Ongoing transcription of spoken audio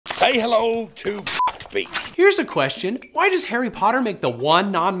Say hello to B. Here's a question. Why does Harry Potter make the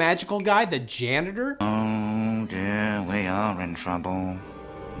one non-magical guy the janitor? Oh dear, we are in trouble.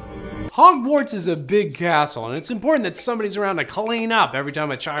 Hogwarts is a big castle, and it's important that somebody's around to clean up every time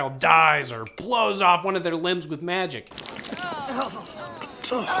a child dies or blows off one of their limbs with magic.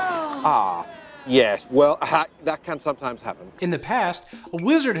 Yes, well, that can sometimes happen. In the past, a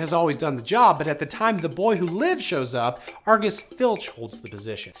wizard has always done the job, but at the time the boy who lives shows up, Argus Filch holds the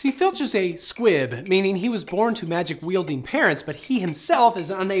position. See, Filch is a squib, meaning he was born to magic-wielding parents, but he himself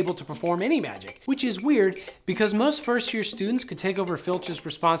is unable to perform any magic, which is weird because most first-year students could take over Filch's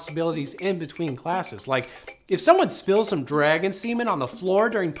responsibilities in between classes. Like, if someone spills some dragon semen on the floor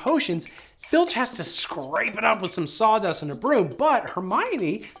during potions, Filch has to scrape it up with some sawdust and a broom, but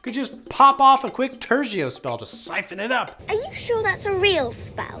Hermione could just pop off a quick Tertio spell to siphon it up. Are you sure that's a real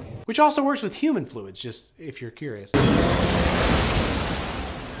spell? Which also works with human fluids, just if you're curious.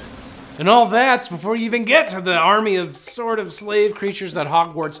 And all that's before you even get to the army of sort of slave creatures that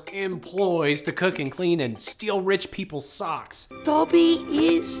Hogwarts employs to cook and clean and steal rich people's socks. Dobby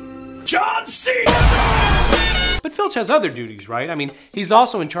is John C. But Filch has other duties, right? I mean, he's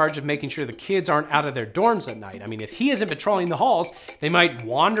also in charge of making sure the kids aren't out of their dorms at night. I mean, if he isn't patrolling the halls, they might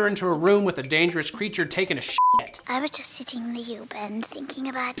wander into a room with a dangerous creature taking a shit. I was just sitting in the U-bend thinking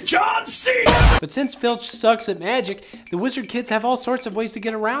about John C. But since Filch sucks at magic, the wizard kids have all sorts of ways to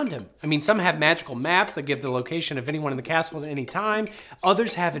get around him. I mean, some have magical maps that give the location of anyone in the castle at any time.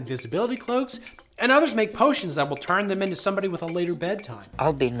 Others have invisibility cloaks. And others make potions that will turn them into somebody with a later bedtime.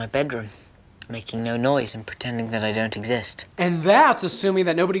 I'll be in my bedroom, making no noise and pretending that I don't exist. And that's assuming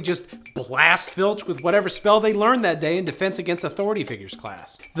that nobody just blasts Filch with whatever spell they learned that day in Defense Against Authority Figures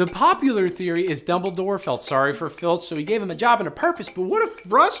class. The popular theory is Dumbledore felt sorry for Filch, so he gave him a job and a purpose, but what a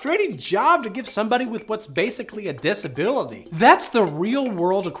frustrating job to give somebody with what's basically a disability. That's the real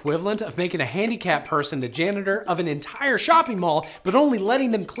world equivalent of making a handicapped person the janitor of an entire shopping mall, but only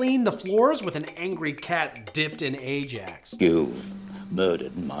letting them clean the floors with an angry cat dipped in Ajax. You've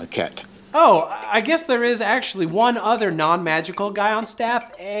murdered my cat. Oh, I guess there is actually one other non-magical guy on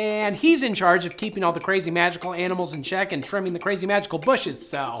staff, and he's in charge of keeping all the crazy magical animals in check and trimming the crazy magical bushes,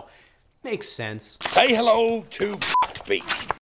 so makes sense. Say hello to B.